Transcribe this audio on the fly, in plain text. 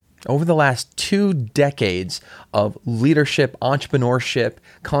over the last 2 decades of leadership, entrepreneurship,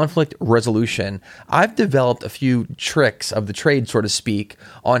 conflict resolution, I've developed a few tricks of the trade, so to speak,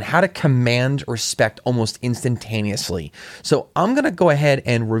 on how to command respect almost instantaneously. So I'm going to go ahead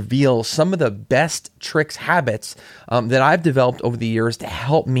and reveal some of the best tricks, habits that I've developed over the years to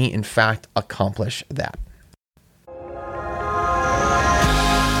help me, in fact, accomplish that.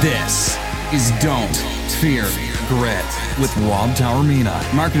 This is Don't Fear Grit with Rob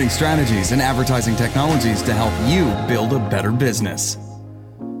Taormina. Marketing strategies and advertising technologies to help you build a better business.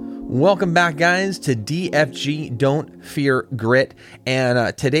 Welcome back, guys, to DFG Don't Fear Grit.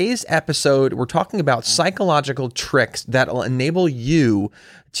 And today's episode, we're talking about psychological tricks that will enable you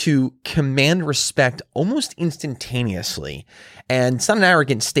to command respect almost instantaneously. And it's not an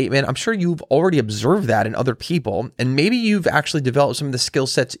arrogant statement. I'm sure you've already observed that in other people, and maybe you've actually developed some of the skill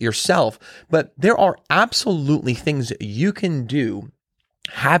sets yourself, but there are absolutely things that you can do,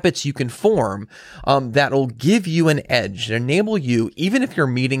 habits you can form that'll give you an edge, that enable you, even if you're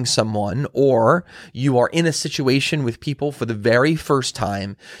meeting someone or you are in a situation with people for the very first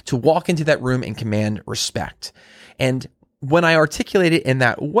time, to walk into that room and command respect. And when I articulate it in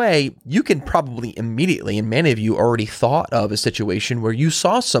that way, you can probably immediately, and many of you already thought of a situation where you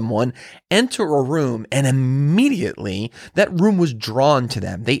saw someone enter a room and immediately that room was drawn to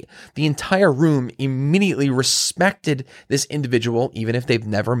them. The entire room immediately respected this individual, even if they've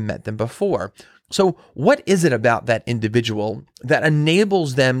never met them before. So what is it about that individual that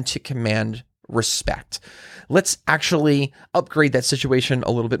enables them to command respect? Let's actually upgrade that situation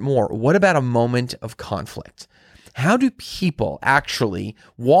a little bit more. What about a moment of conflict? How do people actually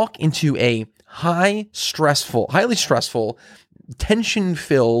walk into a highly stressful,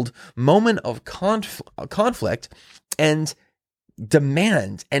 tension-filled moment of conflict and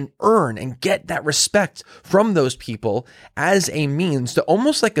demand and earn and get that respect from those people as a means to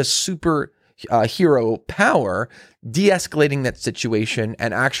almost like a super hero power, de-escalating that situation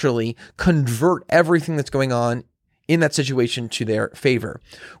and actually convert everything that's going on in that situation to their favor?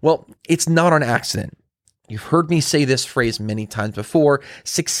 Well, it's not an accident. You've heard me say this phrase many times before.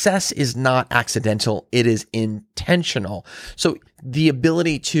 Success is not accidental. It is intentional. So the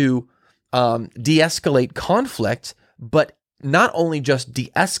ability to de-escalate conflict, but not only just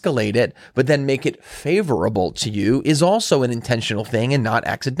de-escalate it, but then make it favorable to you, is also an intentional thing and not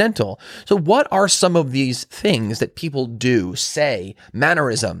accidental. So what are some of these things that people do, say,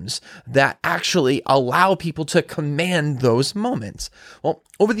 mannerisms that actually allow people to command those moments? Well,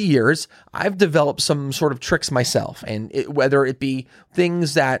 over the years, I've developed some sort of tricks myself, and whether it be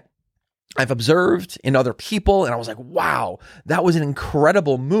things that I've observed in other people, and I was like, wow, that was an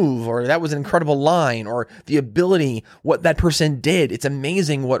incredible move, or that was an incredible line, or the ability, what that person did. It's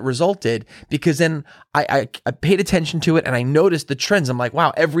amazing what resulted, because then I paid attention to it and I noticed the trends. I'm like,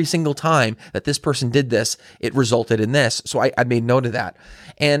 wow, every single time that this person did this, it resulted in this. So I made note of that.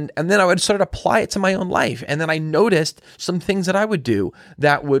 And then I would sort of apply it to my own life. And then I noticed some things that I would do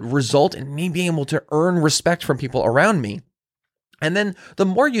that would result in me being able to earn respect from people around me. And then the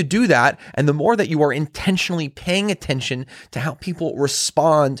more you do that, and the more that you are intentionally paying attention to how people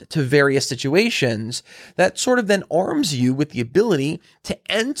respond to various situations, that sort of then arms you with the ability to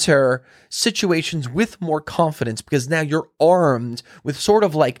enter situations with more confidence, because now you're armed with sort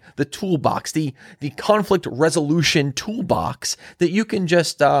of like the toolbox, the conflict resolution toolbox that you can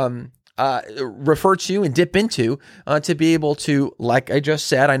just refer to and dip into to be able to, like I just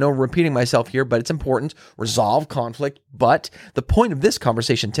said, I know I'm repeating myself here, but it's important, resolve conflict. But the point of this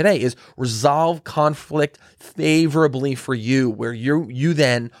conversation today is resolve conflict favorably for you, where you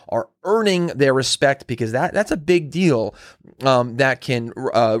then are earning their respect, because that's a big deal that can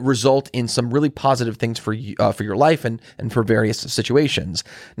result in some really positive things for you, for your life and for various situations.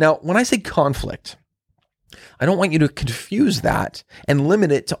 Now, when I say conflict, I don't want you to confuse that and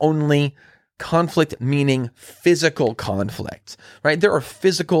limit it to only conflict meaning physical conflict, right? There are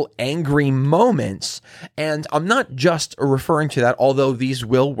physical angry moments, and I'm not just referring to that, although these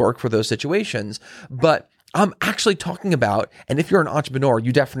will work for those situations, but I'm actually talking about, and if you're an entrepreneur,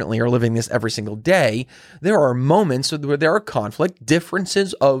 you definitely are living this every single day, there are moments where there are conflict,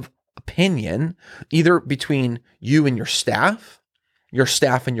 differences of opinion, either between you and your staff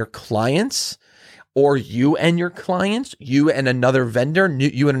and your clients, or you and your clients, you and another vendor,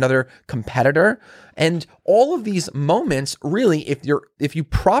 you and another competitor, And all of these moments, really, if you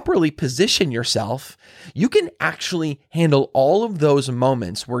properly position yourself, you can actually handle all of those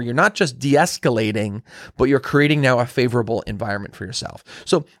moments where you're not just de-escalating, but you're creating now a favorable environment for yourself.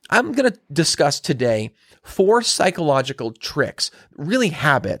 So I'm going to discuss today 4 psychological tricks, really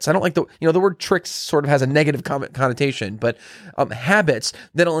habits. I don't like the word tricks sort of has a negative connotation, but habits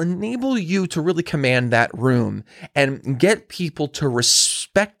that'll enable you to really command that room and get people to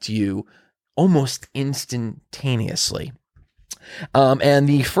respect you almost instantaneously. And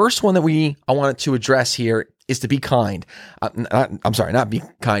the first one that I wanted to address here is to be kind. Not be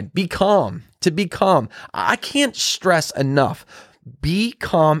kind, be calm. To be calm. I can't stress enough. Be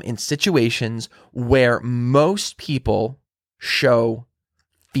calm in situations where most people show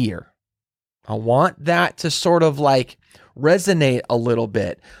fear. I want that to sort of like resonate a little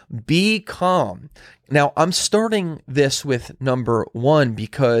bit. Be calm. Now, I'm starting this with number 1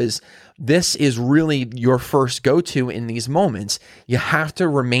 because this is really your first go-to in these moments. You have to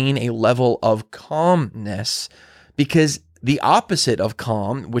remain a level of calmness, because the opposite of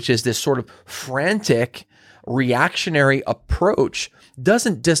calm, which is this sort of frantic, reactionary approach,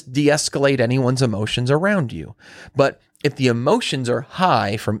 doesn't just de-escalate anyone's emotions around you. But if the emotions are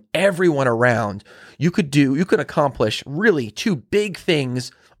high from everyone around, you could accomplish really 2 big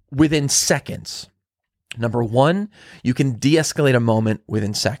things within seconds. Number 1, you can de-escalate a moment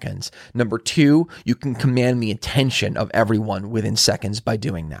within seconds. Number 2, you can command the attention of everyone within seconds by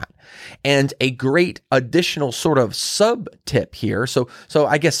doing that. And a great additional sort of sub tip here. So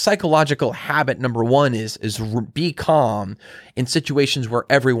I guess psychological habit number 1 is be calm in situations where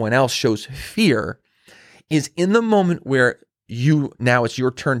everyone else shows fear, is in the moment where now it's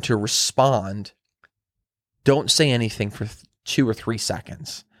your turn to respond. Don't say anything for 2 or 3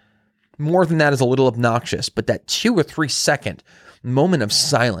 seconds. More than that is a little obnoxious, but that 2 or 3 second moment of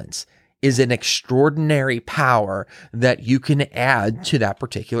silence is an extraordinary power that you can add to that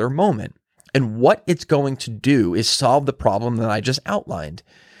particular moment. And what it's going to do is solve the problem that I just outlined.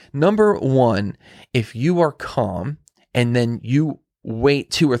 Number 1, if you are calm and then you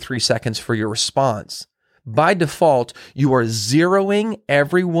wait 2 or 3 seconds for your response, by default, you are zeroing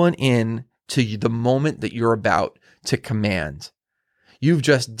everyone in to the moment that you're about to command. You've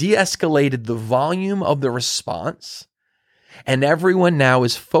just de-escalated the volume of the response, and everyone now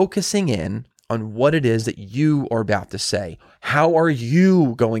is focusing in on what it is that you are about to say. How are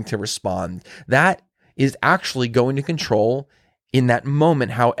you going to respond? That is actually going to control in that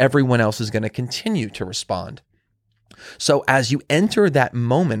moment how everyone else is going to continue to respond. So as you enter that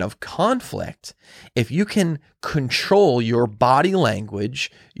moment of conflict, if you can control your body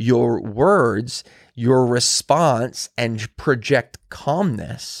language, your words, your response, and project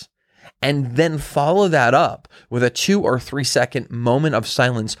calmness, and then follow that up with a 2 or 3 second moment of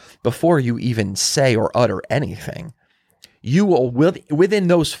silence before you even say or utter anything, you will, within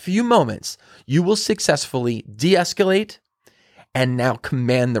those few moments, you will successfully de-escalate and now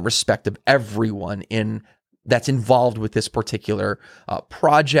command the respect of everyone that's involved with this particular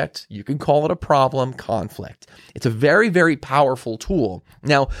project. You can call it a problem, conflict. It's a very, very powerful tool.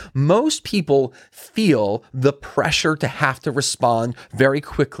 Now, most people feel the pressure to have to respond very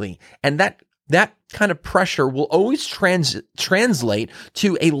quickly, and that kind of pressure will always translate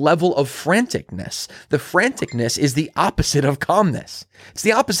to a level of franticness. The franticness is the opposite of calmness. It's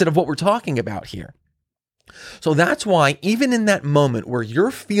the opposite of what we're talking about here. So that's why even in that moment where you're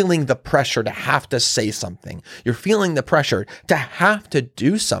feeling the pressure to have to say something, you're feeling the pressure to have to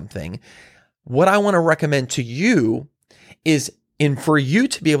do something, what I want to recommend to you is, for you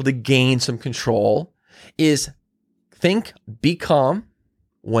to be able to gain some control, is be calm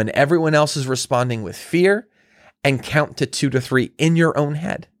when everyone else is responding with fear, and count to 2 to 3 in your own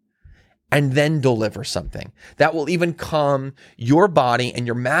head. And then deliver something that will even calm your body, and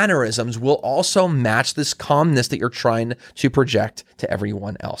your mannerisms will also match this calmness that you're trying to project to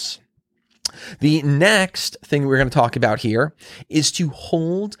everyone else. The next thing we're going to talk about here is to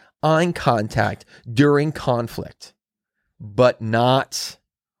hold eye contact during conflict, but not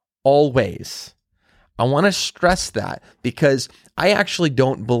always. I want to stress that because I actually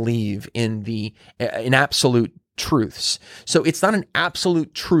don't believe in absolute truths. So it's not an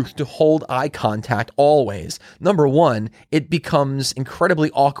absolute truth to hold eye contact always. Number one, it becomes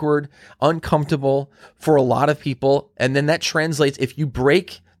incredibly awkward, uncomfortable for a lot of people. And then that translates, if you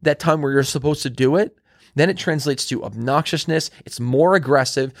break that time where you're supposed to do it, then it translates to obnoxiousness. It's more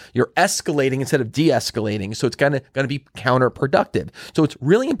aggressive. You're escalating instead of de-escalating. So it's going to be counterproductive. So it's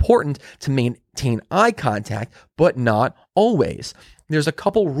really important to maintain eye contact, but not always. There's a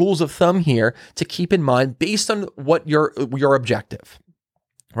couple rules of thumb here to keep in mind based on what your objective.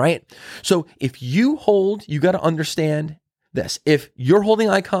 right? So if you hold, you got to understand this. If you're holding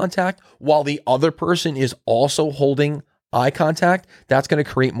eye contact while the other person is also holding eye contact, that's going to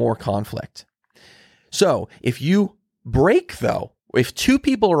create more conflict. So if you break though, if two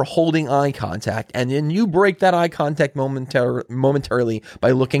people are holding eye contact and then you break that eye contact momentarily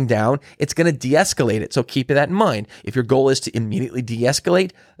by looking down, it's going to de-escalate it. So keep that in mind. If your goal is to immediately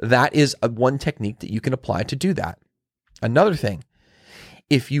de-escalate, that is one technique that you can apply to do that. Another thing,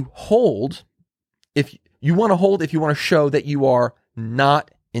 if you want to show that you are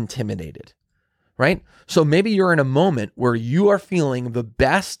not intimidated, right? So maybe you're in a moment where you are feeling the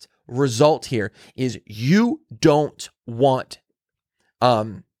best result here is you don't want,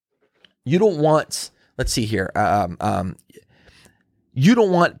 you don't want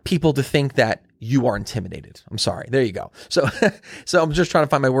people to think that you are intimidated. I'm sorry. There you go. So I'm just trying to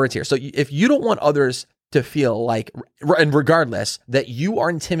find my words here. So if you don't want others to feel like, and regardless, that you are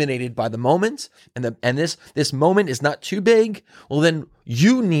intimidated by the moment and this moment is not too big, well, then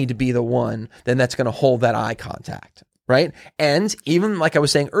you need to be the one then that's going to hold that eye contact, right? And even like I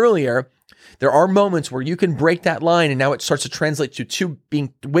was saying earlier, there are moments where you can break that line and now it starts to translate to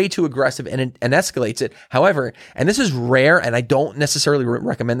being way too aggressive and escalates it. However, and this is rare and I don't necessarily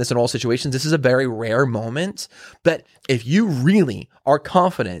recommend this in all situations. This is a very rare moment. But if you really are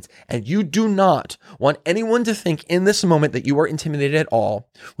confident and you do not want anyone to think in this moment that you are intimidated at all,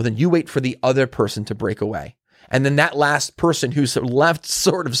 well, then you wait for the other person to break away. And then that last person who's left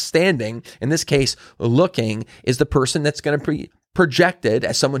sort of standing, in this case, looking, is the person that's going to be projected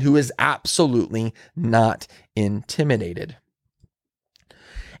as someone who is absolutely not intimidated.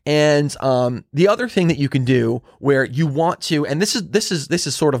 And the other thing that you can do where you want to, and this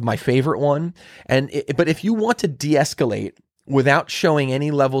is sort of my favorite one, but if you want to de-escalate without showing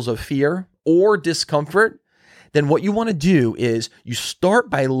any levels of fear or discomfort, then what you want to do is you start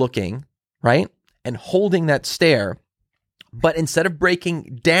by looking, right, and holding that stare, but instead of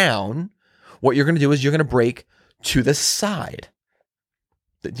breaking down, what you're going to do is you're going to break to the side.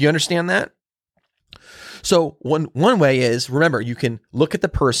 Do you understand that? So one way is, remember, you can look at the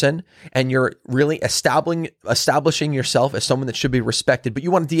person and you're really establishing yourself as someone that should be respected, but you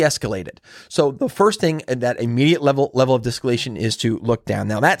want to de-escalate it. So the first thing, that immediate level of de-escalation, is to look down.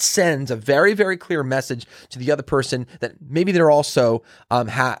 Now that sends a very, very clear message to the other person that maybe they're also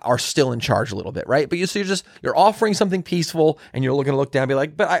are still in charge a little bit, right? But you're offering something peaceful and you're looking to look down and be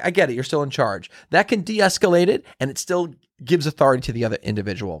like, but I get it, you're still in charge. That can de-escalate it and it still gives authority to the other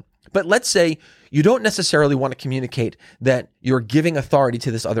individual. But let's say you don't necessarily want to communicate that you're giving authority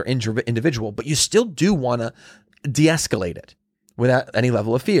to this other individual, but you still do want to de-escalate it without any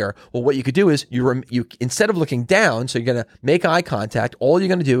level of fear. Well, what you could do is you instead of looking down, so you're going to make eye contact, all you're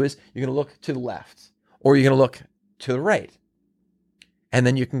going to do is you're going to look to the left or you're going to look to the right. And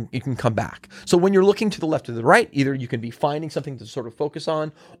then you can come back. So when you're looking to the left or the right, either you can be finding something to sort of focus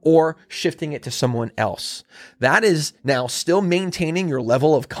on or shifting it to someone else. That is now still maintaining your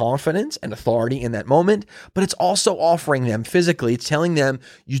level of confidence and authority in that moment, but it's also offering them physically, it's telling them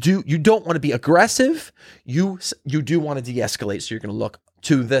you don't want to be aggressive, you do want to de-escalate, so you're going to look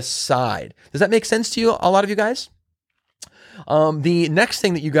to the side. Does that make sense to you, a lot of you guys? The next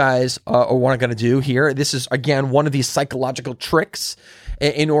thing that you guys are going to do here, this is again one of these psychological tricks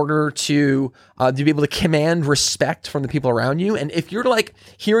in order to be able to command respect from the people around you. And if you're like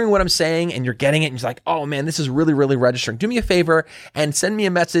hearing what I'm saying and you're getting it and you're like, oh man, this is really, really registering, do me a favor and send me a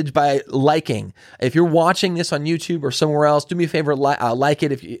message by liking. If you're watching this on YouTube or somewhere else, do me a favor, like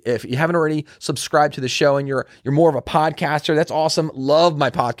it. If you haven't already subscribed to the show and you're more of a podcaster, that's awesome. Love my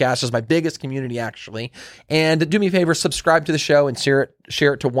podcast. It's my biggest community actually. And do me a favor, subscribe to the show and share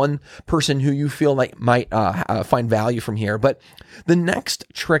it to one person who you feel like might find value from here. But the next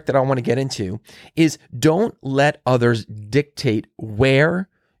trick that I want to get into is don't let others dictate where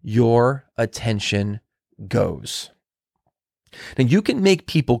your attention goes. Now, you can make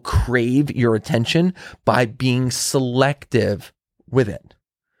people crave your attention by being selective with it.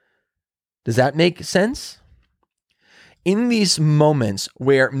 Does that make sense? In these moments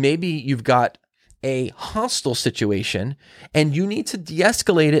where maybe you've got a hostile situation and you need to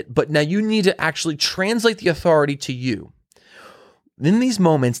de-escalate it, but now you need to actually translate the authority to you. In these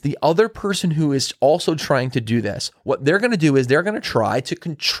moments, the other person who is also trying to do this, what they're going to do is they're going to try to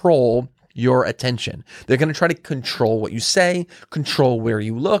control your attention. They're going to try to control what you say, control where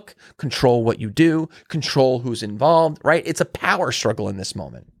you look, control what you do, control who's involved, right? It's a power struggle in this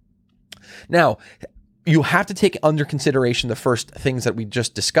moment. Now, you have to take under consideration the first things that we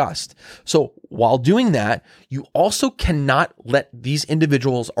just discussed. So while doing that, you also cannot let these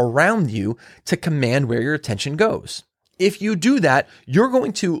individuals around you to command where your attention goes. If you do that, you're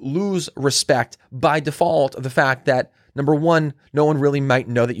going to lose respect by default of the fact that, number one, no one really might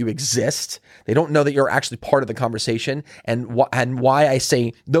know that you exist. They don't know that you're actually part of the conversation. And why I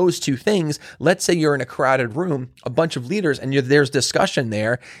say those two things, let's say you're in a crowded room, a bunch of leaders, and there's discussion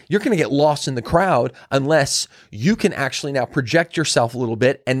there. You're going to get lost in the crowd unless you can actually now project yourself a little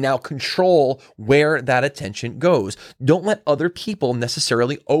bit and now control where that attention goes. Don't let other people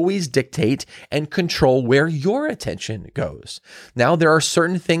necessarily always dictate and control where your attention goes. Now, there are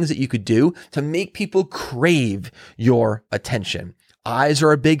certain things that you could do to make people crave your attention. Eyes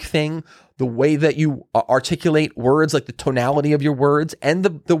are a big thing. The way that you articulate words, like the tonality of your words and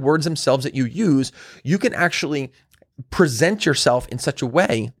the words themselves that you use, you can actually present yourself in such a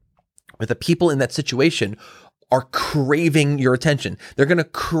way that the people in that situation are craving your attention. They're going to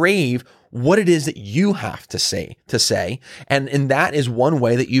crave what it is that you have to say. And that is one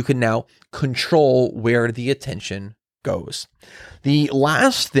way that you can now control where the attention goes. The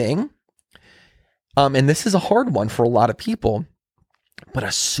last thing, and this is a hard one for a lot of people, but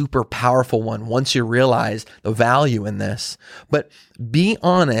a super powerful one once you realize the value in this. But be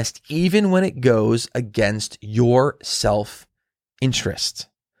honest, even when it goes against your self-interest.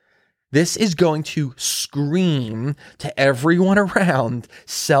 This is going to scream to everyone around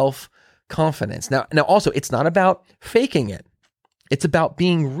self-confidence. Now also, it's not about faking it. It's about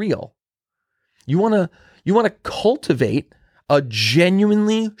being real. You want to cultivate a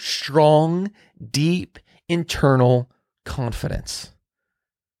genuinely strong, deep internal confidence.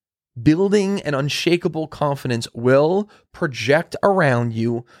 Building an unshakable confidence will project around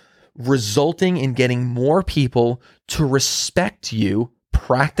you, resulting in getting more people to respect you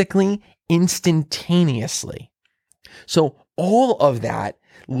practically instantaneously. So all of that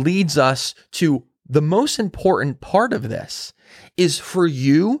leads us to the most important part of this is for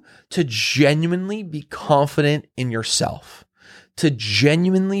you to genuinely be confident in yourself. To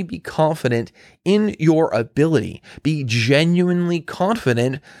genuinely be confident in your ability, be genuinely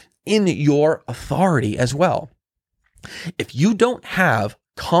confident in your authority as well. If you don't have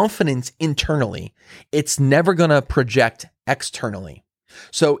confidence internally, it's never going to project externally.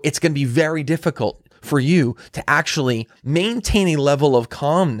 So it's going to be very difficult for you to actually maintain a level of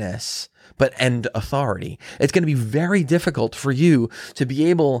calmness and authority. It's going to be very difficult for you to be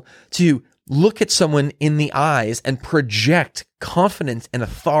able to look at someone in the eyes and project confidence and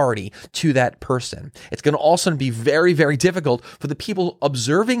authority to that person. It's going to also be very, very difficult for the people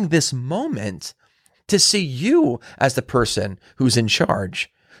observing this moment to see you as the person who's in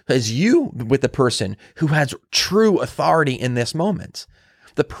charge, as you with the person who has true authority in this moment.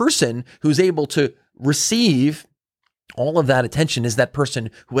 The person who's able to receive all of that attention is that person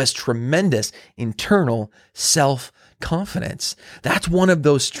who has tremendous internal self-confidence. That's one of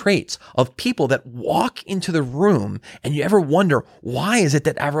those traits of people that walk into the room and you ever wonder, why is it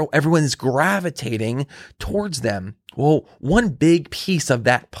that everyone is gravitating towards them? Well, one big piece of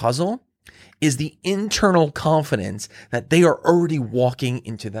that puzzle is the internal confidence that they are already walking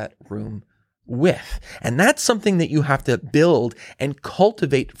into that room with. And that's something that you have to build and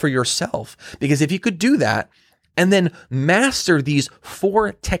cultivate for yourself. Because if you could do that, and then master these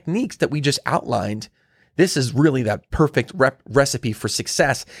 4 techniques that we just outlined, this is really that perfect recipe for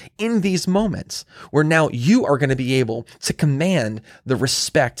success in these moments where now you are going to be able to command the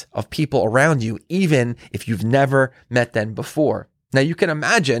respect of people around you, even if you've never met them before. Now you can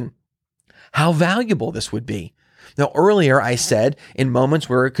imagine how valuable this would be. Now earlier I said in moments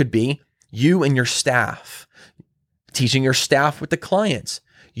where it could be you and your staff, teaching your staff with the clients,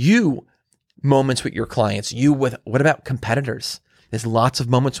 you moments with your clients, what about competitors? There's lots of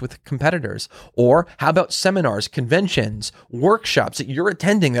moments with competitors. Or how about seminars, conventions, workshops that you're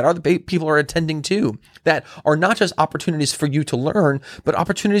attending that other people are attending too, that are not just opportunities for you to learn, but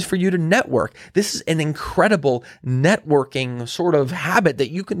opportunities for you to network. This is an incredible networking sort of habit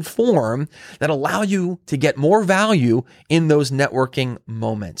that you can form that allow you to get more value in those networking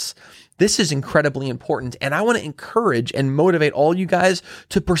moments. This is incredibly important, and I want to encourage and motivate all you guys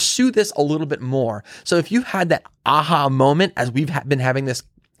to pursue this a little bit more. So if you've had that aha moment as we've been having this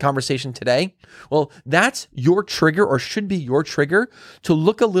conversation today, well, that's your trigger or should be your trigger to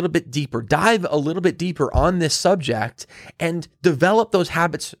look a little bit deeper, dive a little bit deeper on this subject and develop those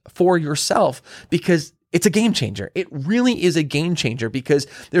habits for yourself because it's a game changer. It really is a game changer because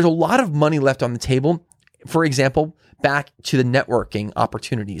there's a lot of money left on the table. For example, back to the networking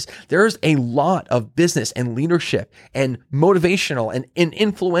opportunities. There's a lot of business and leadership and motivational and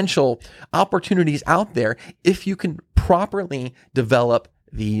influential opportunities out there if you can properly develop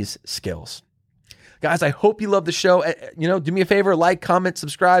these skills. Guys, I hope you love the show. Do me a favor, like, comment,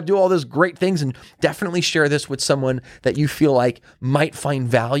 subscribe, do all those great things, and definitely share this with someone that you feel like might find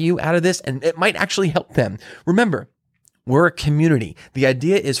value out of this, and it might actually help them. Remember, we're a community. The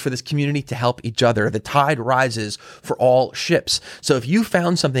idea is for this community to help each other. The tide rises for all ships. So if you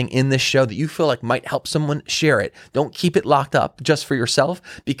found something in this show that you feel like might help someone, share it. Don't keep it locked up just for yourself,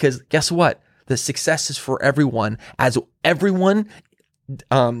 because guess what? The success is for everyone. As everyone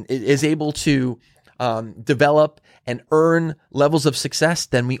is able to develop and earn levels of success,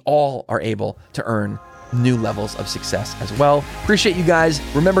 then we all are able to earn new levels of success as well. Appreciate you guys.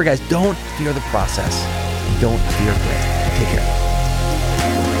 Remember, guys, don't fear the process. Don't fear grit. Take care.